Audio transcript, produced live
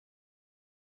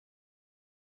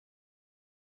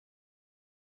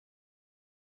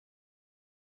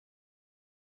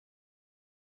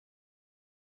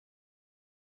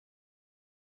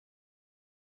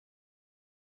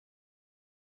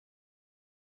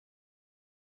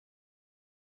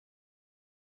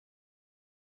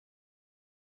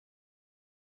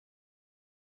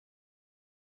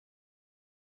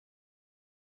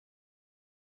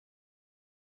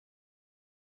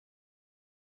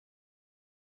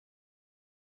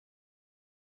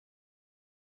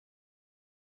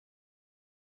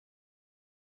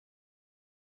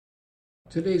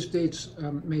Today's date's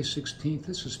May 16th.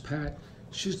 This is Pat.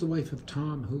 She's the wife of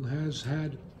Tom, who has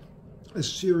had a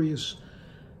serious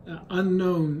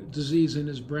unknown disease in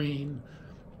his brain,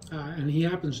 and he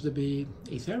happens to be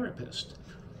a therapist.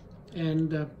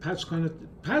 And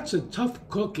Pat's a tough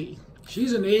cookie.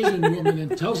 She's an Asian woman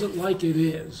and tells it like it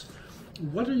is.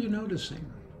 What are you noticing?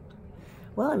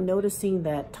 Well, I'm noticing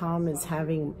that Tom is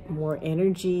having more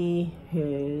energy.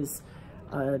 His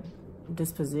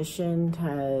disposition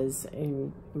has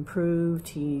improved.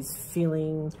 He's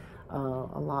feeling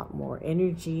a lot more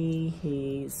energy.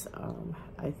 He's,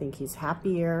 I think he's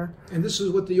happier. And this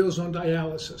is with the ozone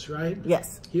dialysis, right?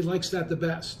 Yes. He likes that the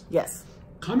best. Yes.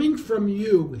 Coming from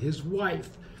you, his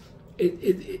wife,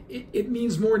 it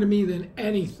means more to me than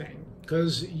anything,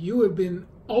 because you have been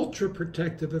ultra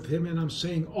protective of him, and I'm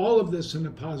saying all of this in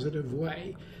a positive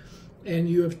way, and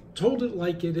you have told it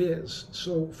like it is.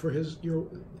 So for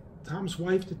Tom's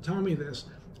wife to tell me this,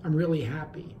 I'm really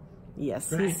happy. Yes.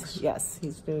 Thanks.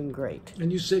 He's doing great.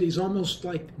 And you said he's almost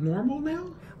like normal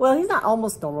now? Well, he's not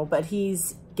almost normal, but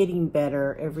he's getting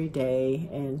better every day,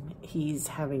 and he's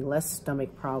having less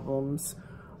stomach problems,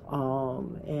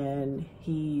 and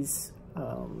he's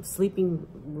sleeping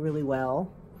really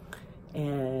well,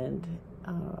 and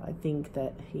I think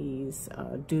that he's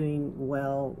doing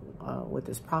well with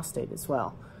his prostate as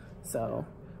well. So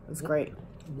it's great.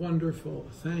 Wonderful.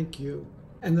 Thank you.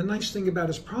 And the nice thing about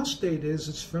his prostate is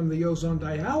it's from the ozone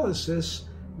dialysis,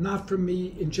 not from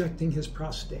me injecting his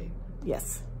prostate.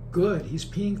 Yes. Good. He's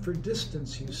peeing for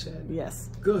distance, you said.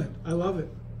 Yes. Good. I love it.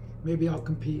 Maybe I'll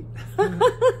compete.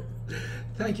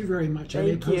 Thank you very much. I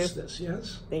may post this,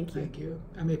 yes? Thank you. Thank you.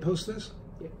 I may post this?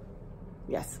 Yeah.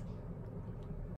 Yes.